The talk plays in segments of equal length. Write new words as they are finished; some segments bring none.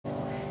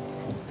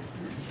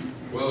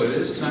Well, it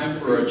is time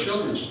for our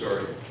children's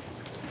story.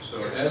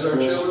 So as our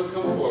children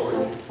come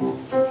forward,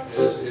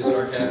 as is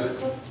our habit,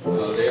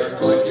 they are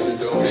collecting a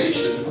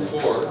donation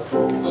for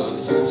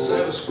the Youth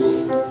Sabbath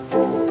School.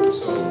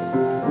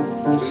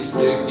 So please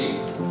dig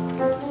deep,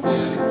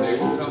 and they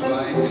will come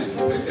by and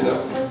pick it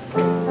up.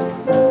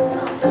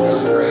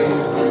 John Gray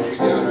is going to be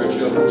giving our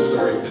children's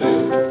story today.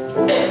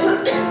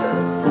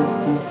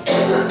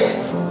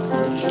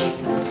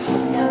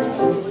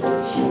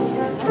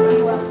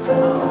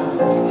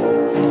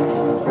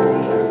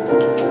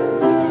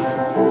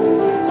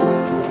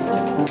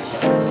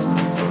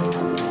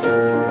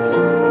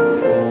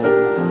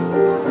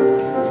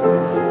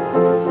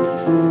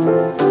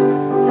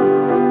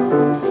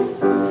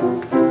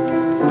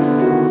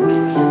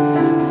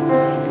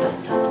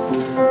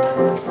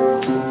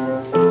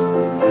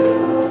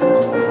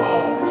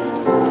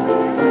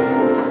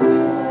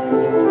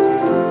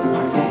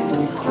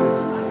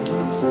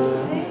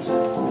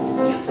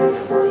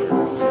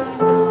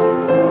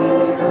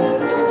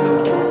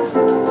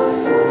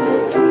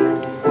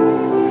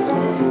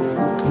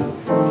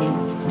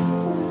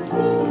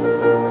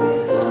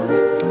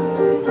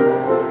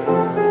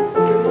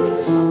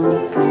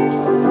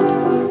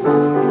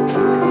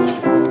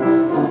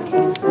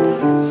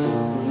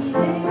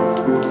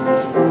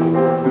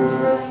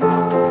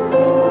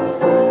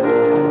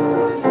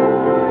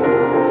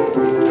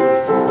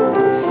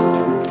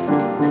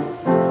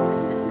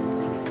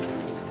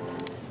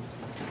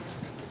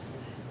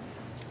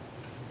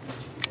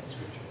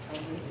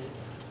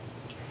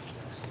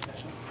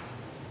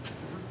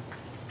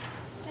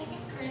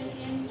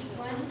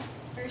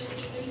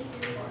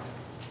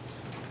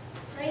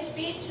 Praise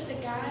be to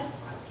the God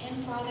and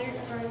Father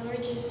of our Lord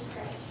Jesus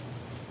Christ,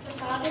 the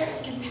Father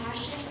of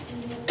compassion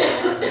and the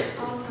God of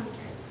all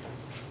comfort,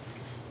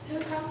 who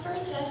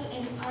comforts us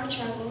in our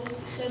troubles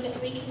so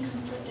that we can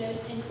comfort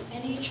those in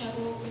any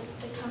trouble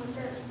with the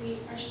comfort we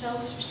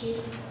ourselves receive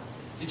from God.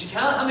 Did you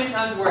count how many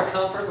times the word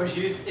comfort was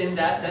used in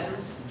that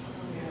sentence?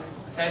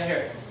 Okay,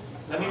 here.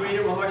 Let me read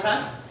it one more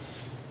time.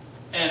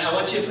 And I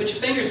want you to put your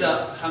fingers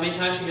up how many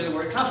times you hear the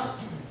word comfort.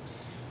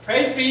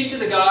 Praise be to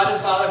the God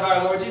and Father of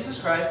our Lord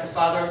Jesus Christ, the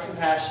Father of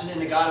compassion and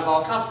the God of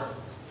all comfort.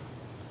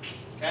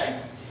 Okay?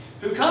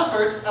 Who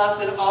comforts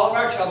us in all of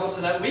our troubles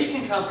so that we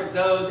can comfort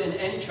those in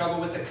any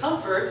trouble with the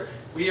comfort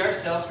we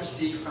ourselves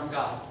receive from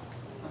God.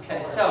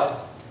 Okay, so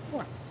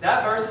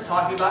that verse is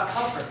talking about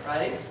comfort,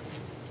 right?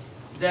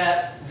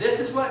 That this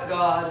is what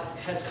God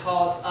has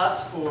called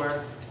us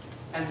for,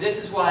 and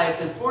this is why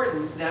it's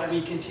important that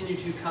we continue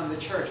to come to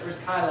church.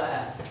 Where's Kyla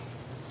at?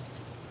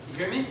 You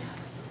hear me?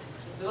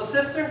 Little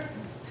sister?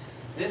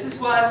 This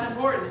is why it's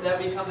important that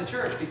we come to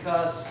church,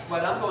 because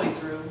what I'm going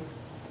through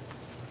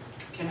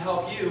can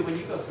help you when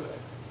you go through it.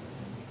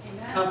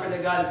 Amen. Comfort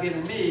that God has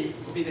given me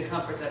will be the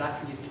comfort that I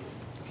can give you.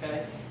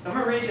 Okay? I'm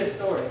going to read you a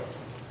story.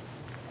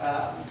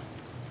 Here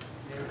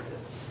it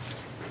is.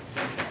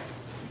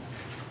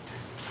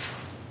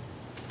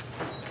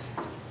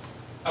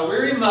 A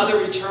weary mother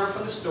returned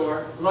from the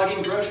store,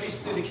 lugging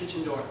groceries through the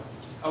kitchen door.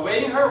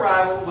 Awaiting her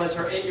arrival was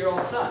her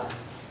 8-year-old son,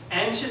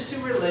 anxious to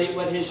relate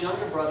what his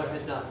younger brother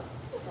had done.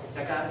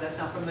 Does that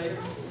sound familiar?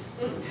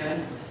 Okay?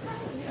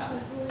 Yeah.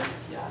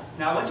 Yeah.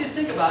 Now I want you to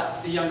think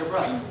about the younger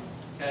brother.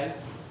 Okay?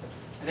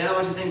 And then I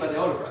want you to think about the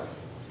older brother.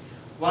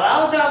 While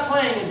I was out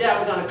playing and Dad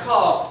was on a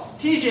call,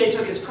 TJ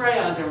took his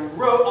crayons and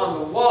wrote on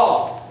the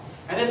wall.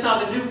 And it's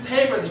on the new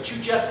paper that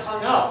you just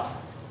hung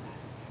up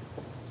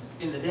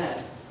in the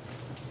den.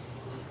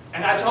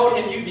 And I told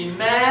him you'd be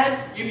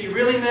mad, you'd be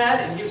really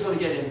mad, and he was going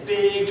to get in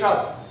big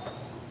trouble.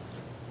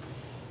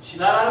 She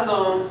let out a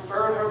moan,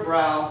 furrowed her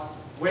brow.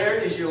 Where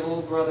is your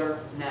little brother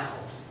now?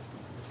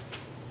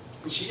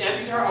 And she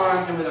emptied her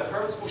arms, and with a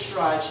purposeful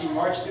stride, she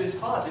marched to his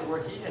closet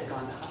where he had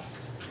gone to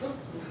hide.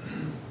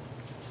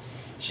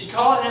 She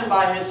called him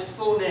by his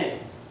full name.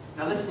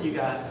 Now listen, you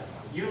guys.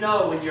 You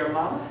know when your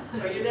mama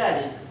or your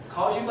daddy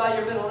calls you by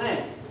your middle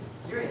name,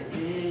 you're in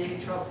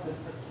big trouble.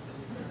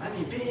 I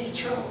mean, big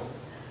trouble.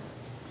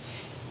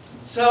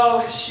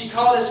 So she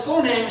called his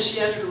full name as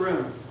she entered the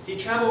room. He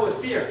trembled with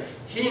fear.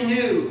 He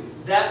knew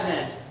that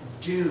meant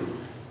doom.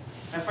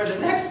 And for the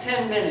next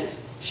 10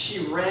 minutes, she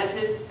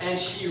ranted and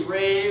she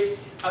raved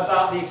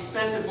about the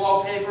expensive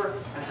wallpaper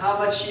and how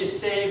much she had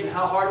saved and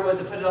how hard it was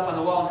to put it up on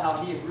the wall and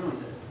how he had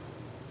ruined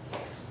it.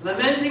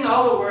 Lamenting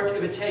all the work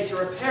it would take to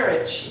repair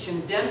it, she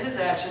condemned his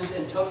actions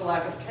and total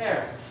lack of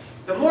care.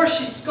 The more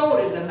she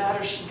scolded, the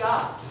madder she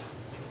got.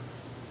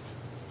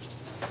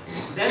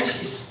 Then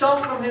she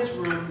stalked from his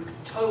room,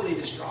 totally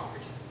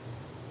distraught.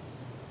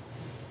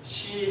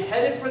 She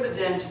headed for the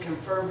den to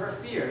confirm her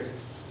fears.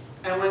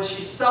 And when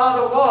she saw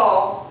the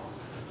wall,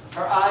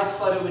 her eyes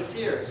flooded with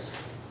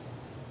tears.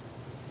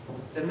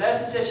 The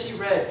message that she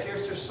read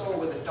pierced her soul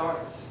with a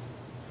dart.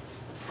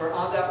 For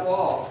on that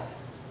wall,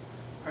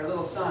 her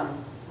little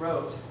son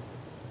wrote,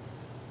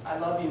 "I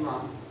love you,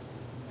 Mom,"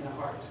 in a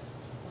heart.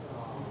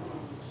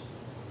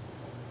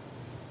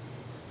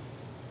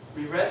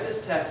 We read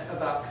this text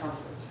about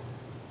comfort.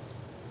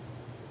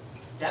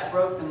 That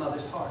broke the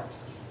mother's heart.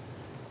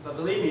 But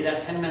believe me,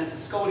 that 10 minutes of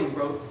scolding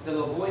broke the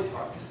little boy's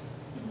heart.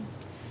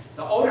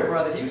 The older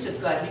brother, he was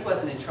just glad he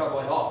wasn't in trouble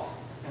at all.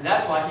 And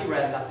that's why he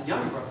read about the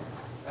younger brother,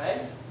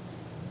 right?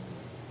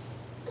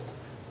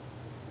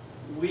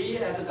 We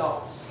as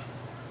adults,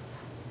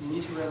 you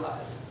need to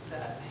realize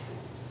that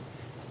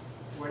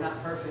we're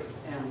not perfect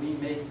and we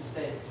make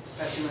mistakes,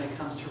 especially when it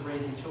comes to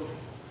raising children.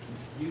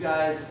 You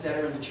guys that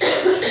are in the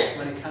church,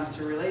 when it comes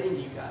to relating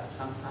to you guys,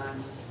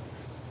 sometimes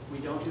we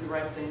don't do the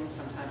right things,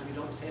 sometimes we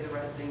don't say the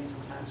right things,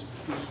 sometimes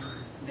we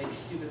make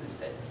stupid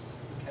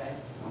mistakes, okay?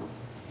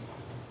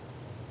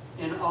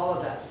 In all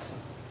of that,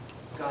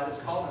 God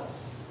has called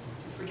us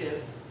to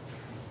forgive,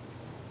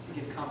 to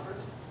give comfort,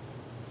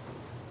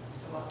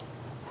 to love.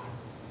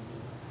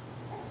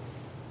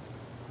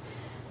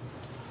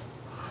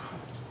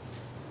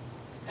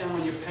 And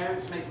when your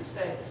parents make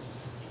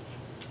mistakes,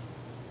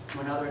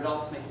 when other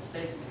adults make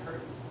mistakes and they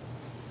hurt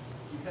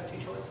you, you have two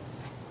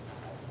choices.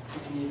 You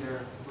can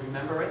either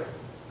remember it,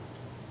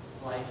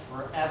 like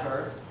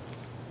forever,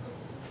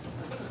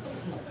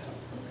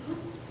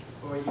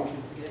 or you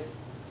can forget.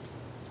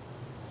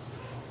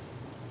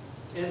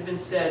 It has been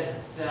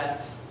said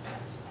that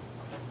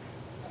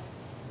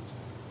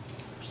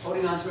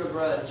holding on to a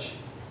grudge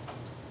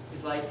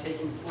is like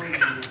taking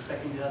poison and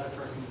expecting the other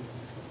person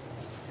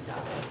to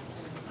die.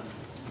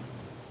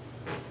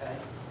 Okay?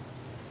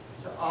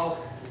 So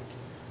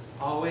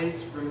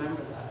always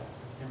remember that,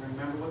 and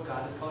remember what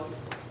God has called you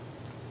for.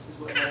 This is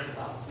what life's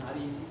about. It's not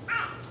easy.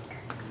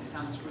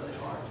 Sometimes it's really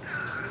hard.